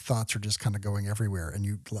those thoughts are just kind of going everywhere.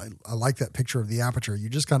 And I like that picture of the aperture. You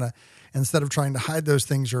just kind of, instead of trying to hide those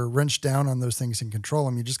things or wrench down on those things and control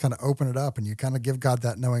them, you just kind of open it up and you kind of give God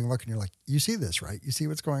that knowing look, and you're like, you see this, right? You see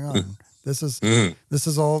what's going on. This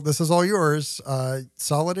is all yours.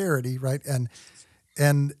 Solidarity, right? And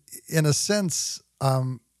in a sense,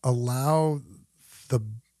 allow the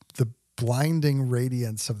blinding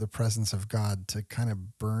radiance of the presence of God to kind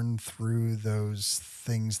of burn through those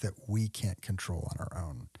things that we can't control on our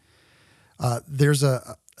own. There's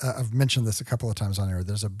I've mentioned this a couple of times on air.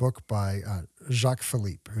 There's a book by Jacques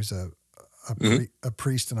Philippe, who's a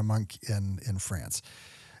priest and a monk in France.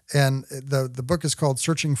 And the book is called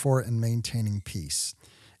Searching for and Maintaining Peace.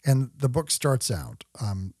 And the book starts out,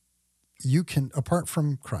 you can, apart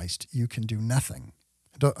from Christ, you can do nothing.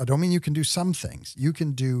 I don't mean you can do some things. You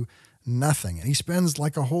can do nothing. And he spends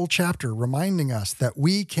like a whole chapter reminding us that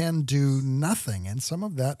we can do nothing. And some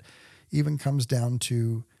of that even comes down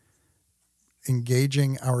to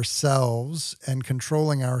engaging ourselves and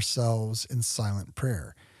controlling ourselves in silent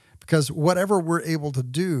prayer. Because whatever we're able to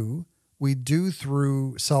do, we do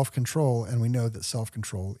through self-control, and we know that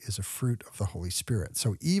self-control is a fruit of the Holy Spirit.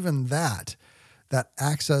 So even that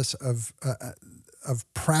access of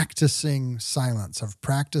practicing silence, of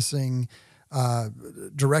practicing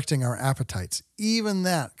directing our appetites, even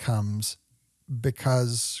that comes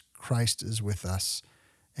because Christ is with us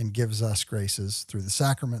and gives us graces through the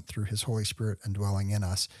sacrament, through his Holy Spirit indwelling in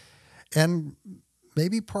us. And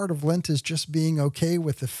maybe part of Lent is just being okay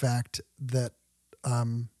with the fact that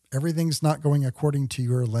everything's not going according to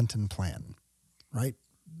your Lenten plan, right?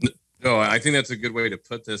 No, I think that's a good way to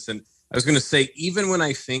put this. And I was going to say, even when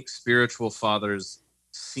I think spiritual fathers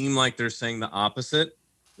seem like they're saying the opposite,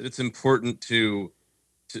 that it's important to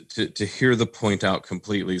hear the point out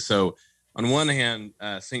completely. So on one hand,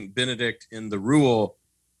 St. Benedict in the Rule,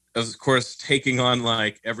 of course, taking on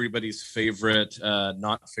like everybody's favorite,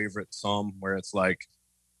 not favorite psalm, where it's like,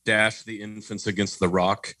 dash the infants against the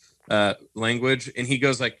rock language. And he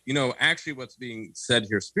goes like, actually what's being said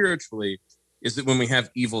here spiritually is that when we have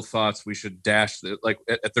evil thoughts, we should dash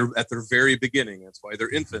at their very beginning. That's why they're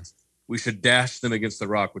infants. We should dash them against the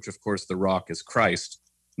rock, which of course the rock is Christ.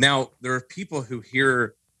 Now, there are people who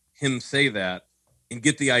hear him say that and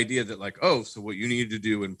get the idea that like, oh, so what you need to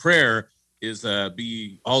do in prayer is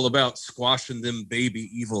be all about squashing them baby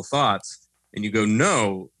evil thoughts. And you go,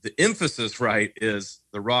 no, the emphasis, right, is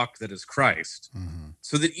the rock that is Christ.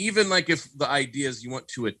 So that even like if the idea is you want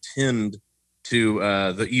to attend to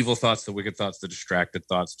the evil thoughts, the wicked thoughts, the distracted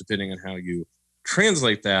thoughts, depending on how you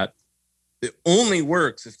translate that, it only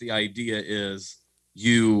works if the idea is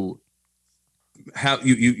you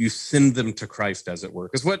send them to Christ, as it were.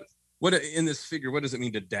 Because what in this figure, what does it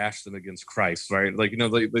mean to dash them against Christ, right? Like,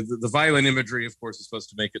 the violent imagery, of course, is supposed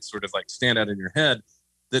to make it sort of like stand out in your head,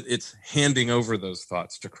 that it's handing over those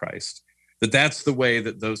thoughts to Christ, that's the way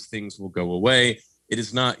that those things will go away. It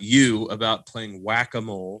is not you about playing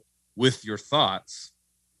whack-a-mole with your thoughts.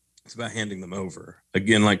 It's about handing them over.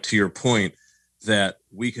 Again, like to your point that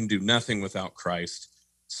we can do nothing without Christ.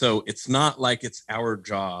 So it's not like it's our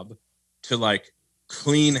job to like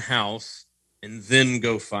clean house and then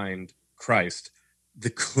go find Christ. the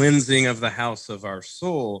cleansing of the house of our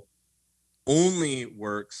soul only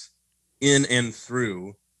works in and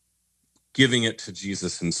through giving it to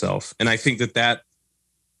Jesus himself. And I think that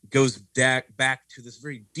goes back to this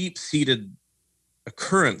very deep-seated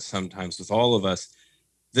occurrence sometimes with all of us,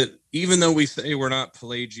 that even though we say we're not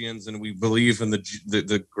Pelagians and we believe in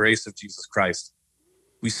the grace of Jesus Christ,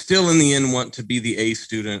 we still in the end want to be the A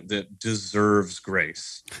student that deserves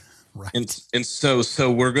grace. Right. And so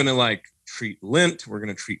we're going to like treat Lent, we're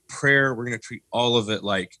going to treat prayer, we're going to treat all of it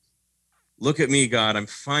like, look at me, God, I'm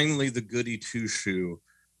finally the goody two-shoe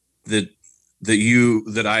that this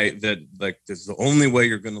is the only way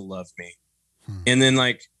you're going to love me. And then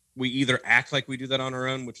like we either act like we do that on our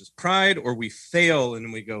own, which is pride, or we fail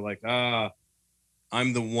and we go like,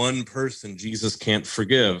 I'm the one person Jesus can't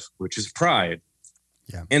forgive, which is pride.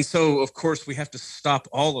 Yeah. And so of course we have to stop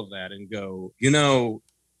all of that and go,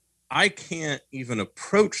 I can't even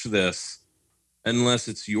approach this unless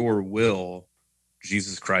it's your will,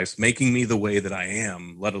 Jesus Christ, making me the way that I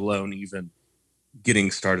am, let alone even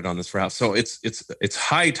getting started on this route. So it's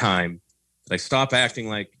high time that I stop acting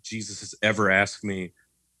like Jesus has ever asked me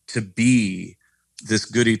to be this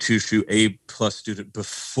goody two-shoe A+ student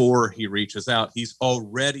before he reaches out. He's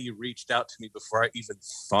already reached out to me before I even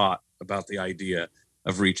thought about the idea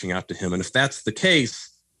of reaching out to him. And if that's the case,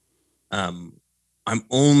 I'm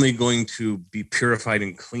only going to be purified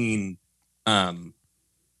and clean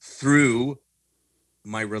through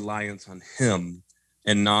my reliance on him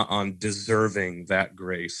and not on deserving that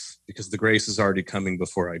grace, because the grace is already coming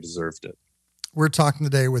before I deserved it. We're talking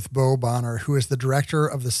today with Bo Bonner, who is the director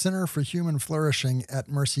of the Center for Human Flourishing at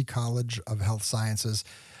Mercy College of Health Sciences.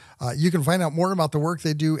 You can find out more about the work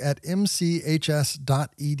they do at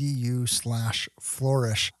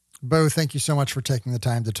mchs.edu/flourish. Bo, thank you so much for taking the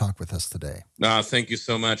time to talk with us today. Thank you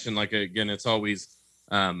so much. And again, it's always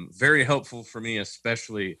very helpful for me,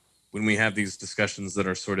 especially when we have these discussions that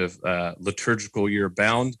are sort of liturgical year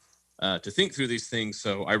bound, to think through these things.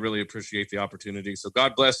 So I really appreciate the opportunity. So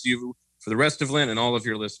God bless you for the rest of Lent, and all of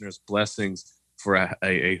your listeners. Blessings for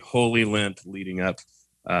a holy Lent leading up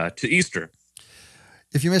to Easter.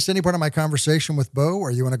 If you missed any part of my conversation with Bo,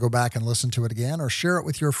 or you want to go back and listen to it again or share it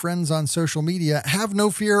with your friends on social media, have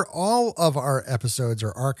no fear. All of our episodes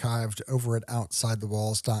are archived over at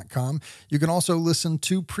OutsideTheWalls.com. You can also listen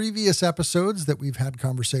to previous episodes that we've had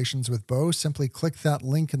conversations with Bo. Simply click that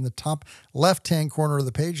link in the top left-hand corner of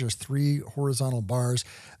the page. There's 3 horizontal bars.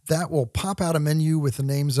 That will pop out a menu with the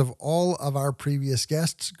names of all of our previous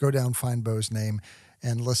guests. Go down, find Bo's name,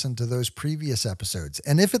 and listen to those previous episodes.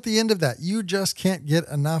 And if at the end of that you just can't get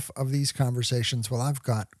enough of these conversations, well, I've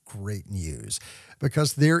got great news,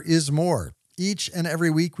 because there is more. Each and every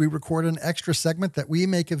week we record an extra segment that we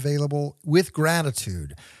make available with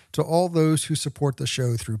gratitude to all those who support the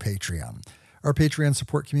show through Patreon. Our Patreon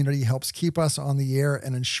support community helps keep us on the air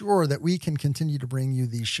and ensure that we can continue to bring you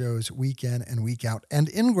these shows week in and week out. And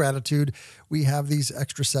in gratitude, we have these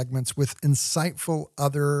extra segments with insightful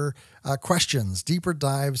other questions, deeper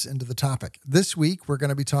dives into the topic. This week, we're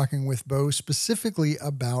going to be talking with Bo specifically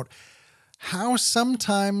about how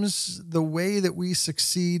sometimes the way that we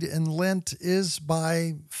succeed in Lent is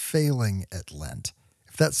by failing at Lent.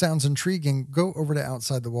 If that sounds intriguing, go over to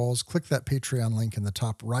Outside the Walls, click that Patreon link in the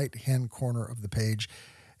top right-hand corner of the page,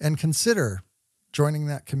 and consider joining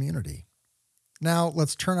that community. Now,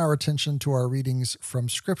 let's turn our attention to our readings from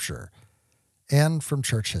Scripture and from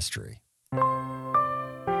church history.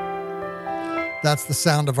 That's the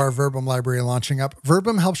sound of our Verbum library launching up.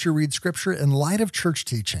 Verbum helps you read Scripture in light of church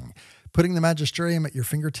teaching, putting the magisterium at your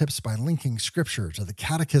fingertips by linking Scripture to the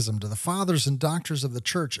Catechism, to the Fathers and Doctors of the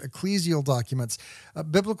Church, ecclesial documents,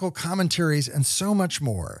 biblical commentaries, and so much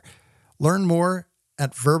more. Learn more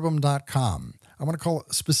at verbum.com. I want to call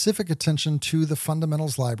specific attention to the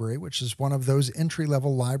Fundamentals Library, which is one of those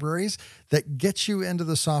entry-level libraries that gets you into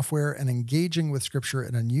the software and engaging with Scripture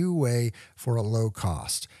in a new way for a low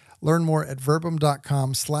cost. Learn more at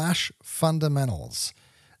verbum.com/fundamentals.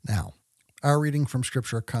 Now, our reading from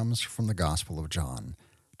Scripture comes from the Gospel of John,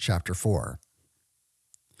 chapter 4.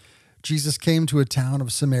 Jesus came to a town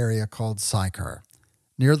of Samaria called Sychar,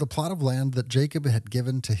 near the plot of land that Jacob had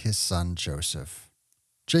given to his son Joseph.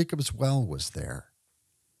 Jacob's well was there.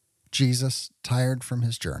 Jesus, tired from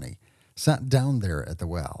his journey, sat down there at the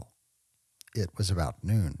well. It was about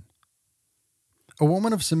noon. A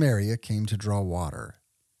woman of Samaria came to draw water.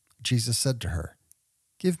 Jesus said to her,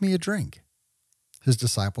 "Give me a drink." His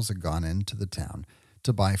disciples had gone into the town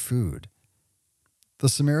to buy food. The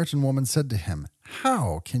Samaritan woman said to him,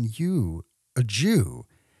 "How can you, a Jew,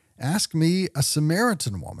 ask me, a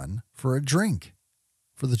Samaritan woman, for a drink?"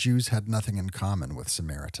 For the Jews had nothing in common with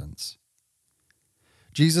Samaritans.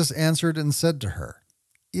 Jesus answered and said to her,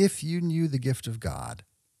 "If you knew the gift of God,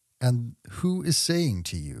 and who is saying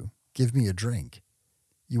to you, 'Give me a drink,'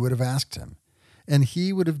 you would have asked him, and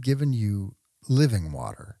he would have given you living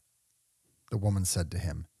water." The woman said to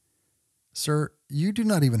him, "Sir, you do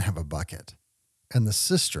not even have a bucket, and the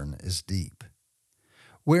cistern is deep.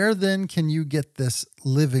 Where then can you get this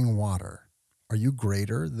living water? Are you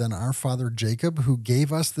greater than our father Jacob, who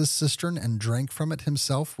gave us this cistern and drank from it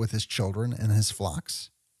himself with his children and his flocks?"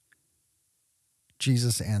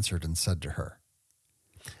 Jesus answered and said to her,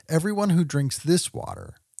 "Everyone who drinks this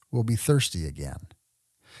water will be thirsty again.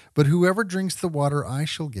 But whoever drinks the water I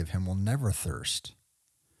shall give him will never thirst.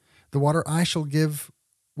 The water I shall give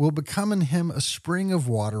will become in him a spring of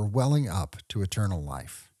water welling up to eternal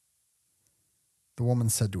life." The woman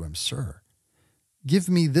said to him, "Sir, give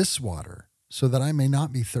me this water so that I may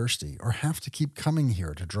not be thirsty or have to keep coming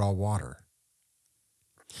here to draw water."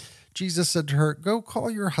 Jesus said to her, "Go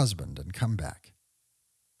call your husband and come back."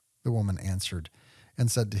 The woman answered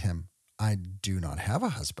and said to him, "I do not have a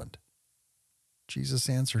husband." Jesus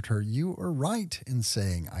answered her, "You are right in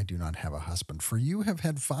saying, 'I do not have a husband,' for you have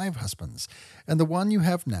had 5 husbands, and the one you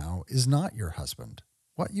have now is not your husband.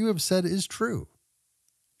 What you have said is true."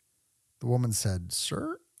 The woman said,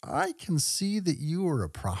 "Sir, I can see that you are a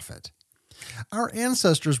prophet. Our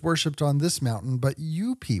ancestors worshipped on this mountain, but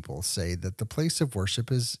you people say that the place of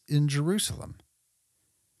worship is in Jerusalem."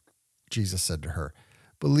 Jesus said to her,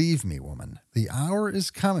 "Believe me, woman, the hour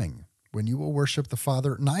is coming when you will worship the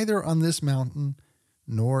Father neither on this mountain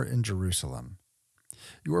nor in Jerusalem.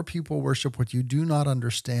 Your people worship what you do not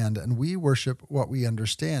understand, and we worship what we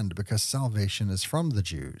understand, because salvation is from the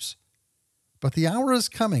Jews. But the hour is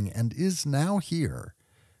coming, and is now here,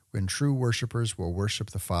 when true worshipers will worship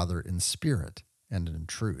the Father in spirit and in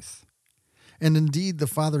truth. And indeed, the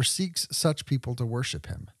Father seeks such people to worship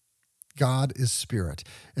him. God is spirit,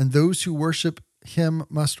 and those who worship him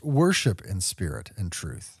must worship in spirit and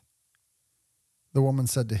truth." The woman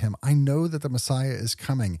said to him, "I know that the Messiah is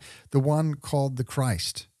coming, the one called the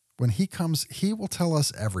Christ. When he comes, he will tell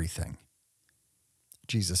us everything."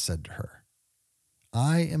 Jesus said to her,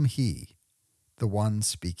 "I am he, the one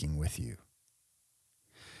speaking with you."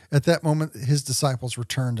 At that moment, his disciples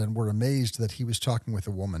returned and were amazed that he was talking with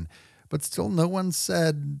a woman. But still no one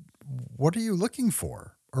said, "What are you looking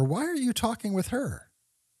for?" or "Why are you talking with her?"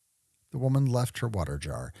 The woman left her water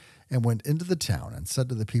jar and went into the town and said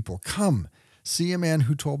to the people, "Come, see a man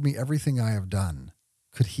who told me everything I have done.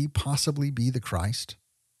 Could he possibly be the Christ?"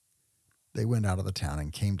 They went out of the town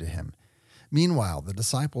and came to him. Meanwhile, the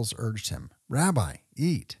disciples urged him, "Rabbi,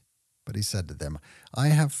 eat." But he said to them, "I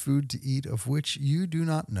have food to eat of which you do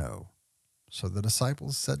not know." So the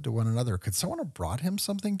disciples said to one another, "Could someone have brought him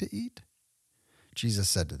something to eat?" Jesus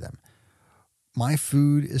said to them, "My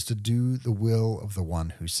food is to do the will of the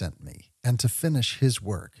one who sent me, and to finish his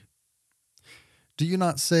work. Do you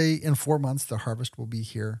not say, 'In 4 months the harvest will be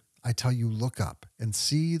here'? I tell you, look up and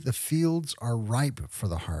see, the fields are ripe for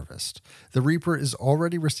the harvest. The reaper is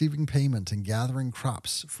already receiving payment and gathering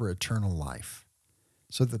crops for eternal life,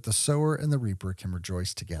 so that the sower and the reaper can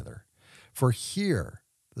rejoice together. For here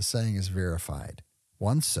the saying is verified,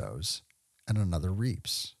 'One sows and another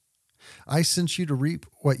reaps.' I sent you to reap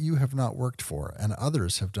what you have not worked for, and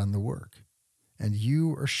others have done the work, and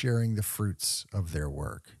you are sharing the fruits of their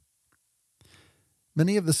work."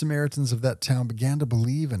 Many of the Samaritans of that town began to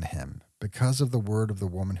believe in him because of the word of the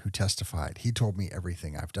woman who testified, "He told me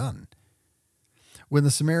everything I've done." When the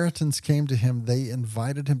Samaritans came to him, they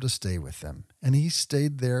invited him to stay with them, and he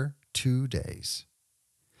stayed there 2 days.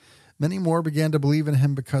 Many more began to believe in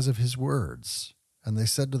him because of his words. And they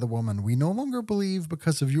said to the woman, "We no longer believe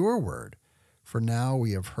because of your word, for now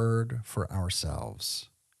we have heard for ourselves,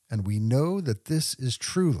 and we know that this is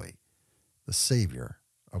truly the Savior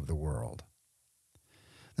of the world."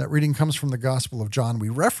 That reading comes from the Gospel of John. We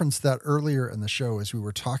referenced that earlier in the show as we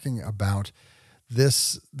were talking about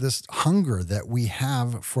this hunger that we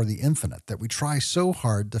have for the infinite, that we try so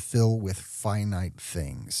hard to fill with finite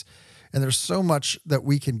things. And there's so much that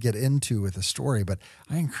we can get into with the story, but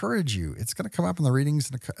I encourage you, it's going to come up in the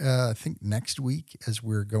readings, I think next week as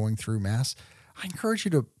we're going through Mass. I encourage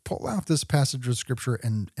you to pull out this passage of Scripture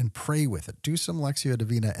and pray with it. Do some Lectio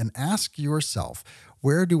Divina and ask yourself,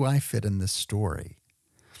 where do I fit in this story?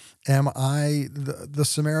 Am I the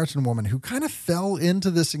Samaritan woman who kind of fell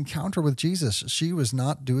into this encounter with Jesus? She was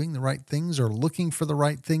not doing the right things or looking for the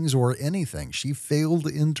right things or anything. She failed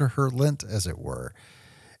into her Lent, as it were,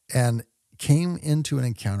 and came into an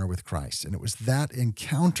encounter with Christ. And it was that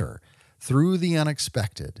encounter through the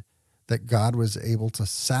unexpected that God was able to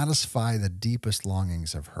satisfy the deepest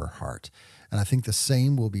longings of her heart. And I think the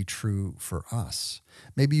same will be true for us.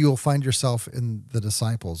 Maybe you'll find yourself in the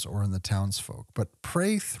disciples or in the townsfolk, but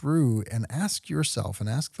pray through and ask yourself and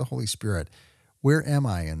ask the Holy Spirit, where am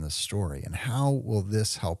I in this story, and how will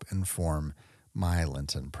this help inform my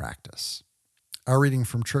Lenten practice? Our reading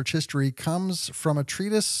from church history comes from a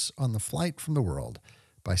treatise on the flight from the world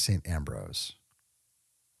by St. Ambrose.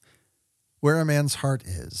 Where a man's heart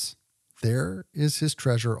is, there is his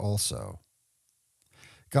treasure also.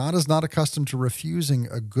 God is not accustomed to refusing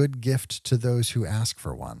a good gift to those who ask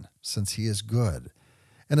for one, since he is good,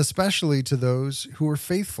 and especially to those who are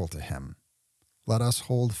faithful to him. Let us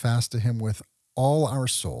hold fast to him with all our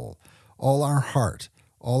soul, all our heart,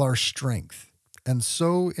 all our strength, and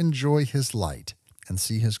so enjoy his light and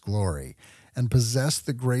see his glory and possess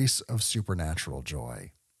the grace of supernatural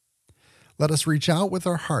joy. Let us reach out with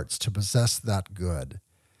our hearts to possess that good.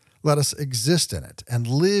 Let us exist in it and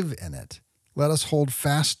live in it. Let us hold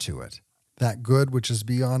fast to it, that good which is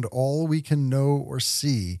beyond all we can know or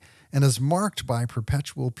see and is marked by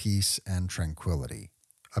perpetual peace and tranquility,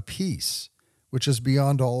 a peace which is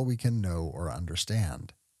beyond all we can know or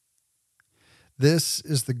understand. This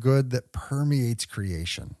is the good that permeates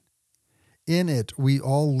creation. In it we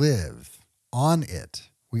all live, on it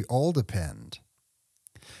we all depend.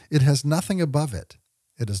 It has nothing above it,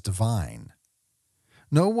 it is divine.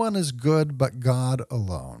 No one is good but God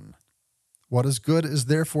alone. What is good is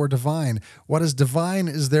therefore divine. What is divine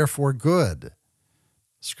is therefore good.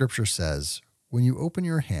 Scripture says, when you open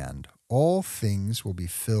your hand, all things will be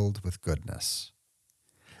filled with goodness.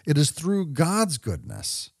 It is through God's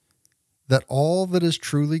goodness that all that is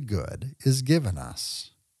truly good is given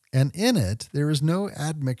us, and in it there is no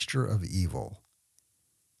admixture of evil.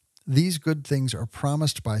 These good things are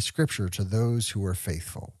promised by Scripture to those who are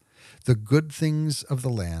faithful. The good things of the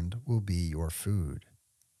land will be your food.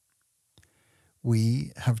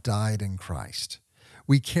 We have died in Christ.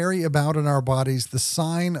 We carry about in our bodies the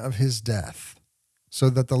sign of his death, so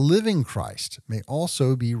that the living Christ may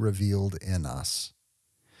also be revealed in us.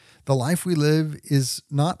 The life we live is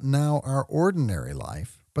not now our ordinary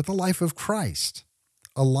life, but the life of Christ,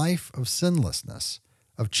 a life of sinlessness,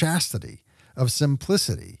 of chastity, of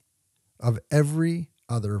simplicity, of every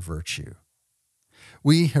other virtue.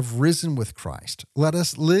 We have risen with Christ. Let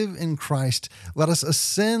us live in Christ. Let us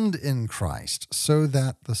ascend in Christ, so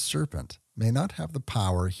that the serpent may not have the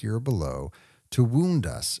power here below to wound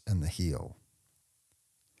us in the heel.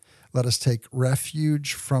 Let us take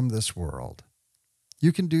refuge from this world.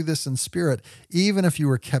 You can do this in spirit, even if you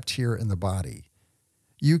are kept here in the body.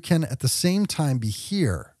 You can at the same time be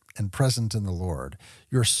here and present in the Lord.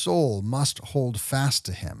 Your soul must hold fast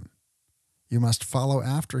to him. You must follow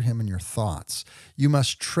after him in your thoughts. You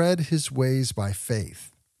must tread his ways by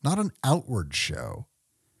faith, not an outward show.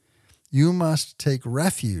 You must take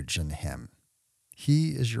refuge in him. He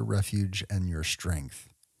is your refuge and your strength.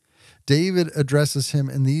 David addresses him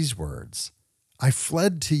in these words, I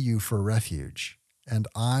fled to you for refuge, and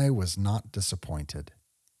I was not disappointed.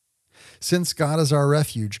 Since God is our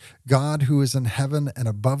refuge, God who is in heaven and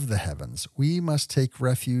above the heavens, we must take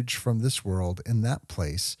refuge from this world in that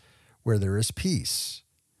place where there is peace,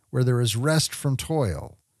 where there is rest from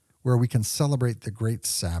toil, where we can celebrate the great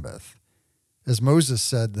Sabbath. As Moses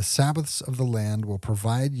said, the Sabbaths of the land will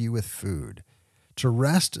provide you with food. To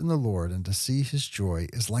rest in the Lord and to see his joy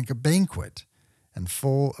is like a banquet and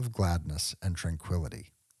full of gladness and tranquility.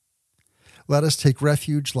 Let us take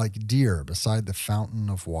refuge like deer beside the fountain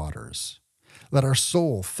of waters. Let our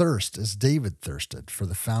soul thirst as David thirsted for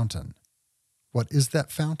the fountain. What is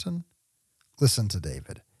that fountain? Listen to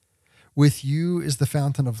David. With you is the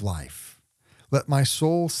fountain of life. Let my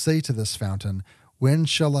soul say to this fountain, when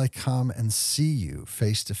shall I come and see you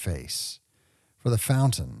face to face? For the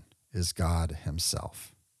fountain is God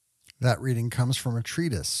himself. That reading comes from a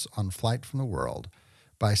treatise on flight from the world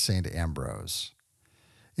by St. Ambrose.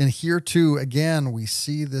 And here too, again, we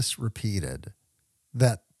see this repeated,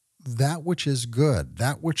 that which is good,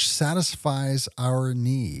 that which satisfies our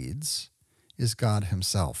needs, is God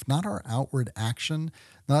himself, not our outward action,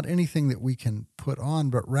 not anything that we can put on,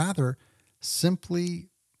 but rather simply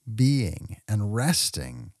being and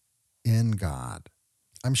resting in God.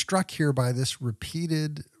 I'm struck here by this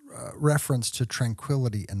repeated reference to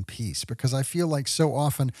tranquility and peace, because I feel like so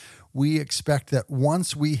often we expect that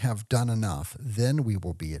once we have done enough, then we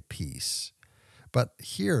will be at peace. But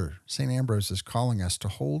here, St. Ambrose is calling us to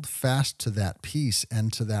hold fast to that peace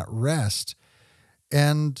and to that rest,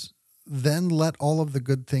 and then let all of the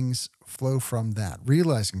good things flow from that.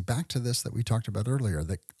 Realizing, back to this that we talked about earlier,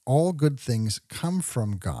 that all good things come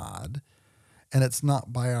from God, and it's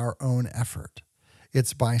not by our own effort.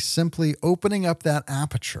 It's by simply opening up that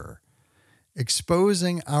aperture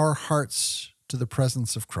exposing our hearts to the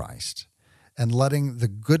presence of Christ and letting the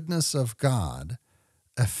goodness of God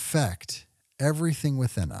affect everything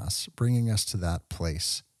within us, bringing us to that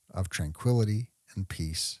place of tranquility and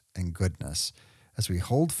peace and goodness as we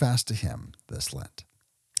hold fast to Him this Lent.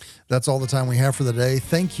 That's all the time we have for the day.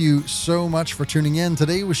 Thank you so much for tuning in.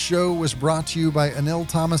 Today's show was brought to you by Anil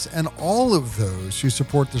Thomas and all of those who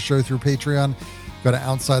support the show through Patreon. Go to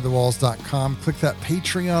OutsideTheWalls.com, click that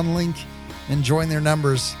Patreon link, and join their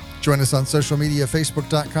numbers. Join us on social media,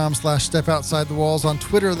 Facebook.com/StepOutsideTheWalls. On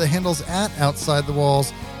Twitter, the handle's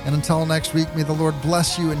 @OutsideTheWalls. And until next week, may the Lord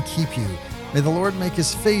bless you and keep you. May the Lord make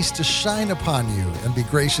His face to shine upon you and be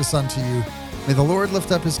gracious unto you. May the Lord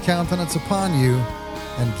lift up His countenance upon you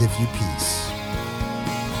and give you peace.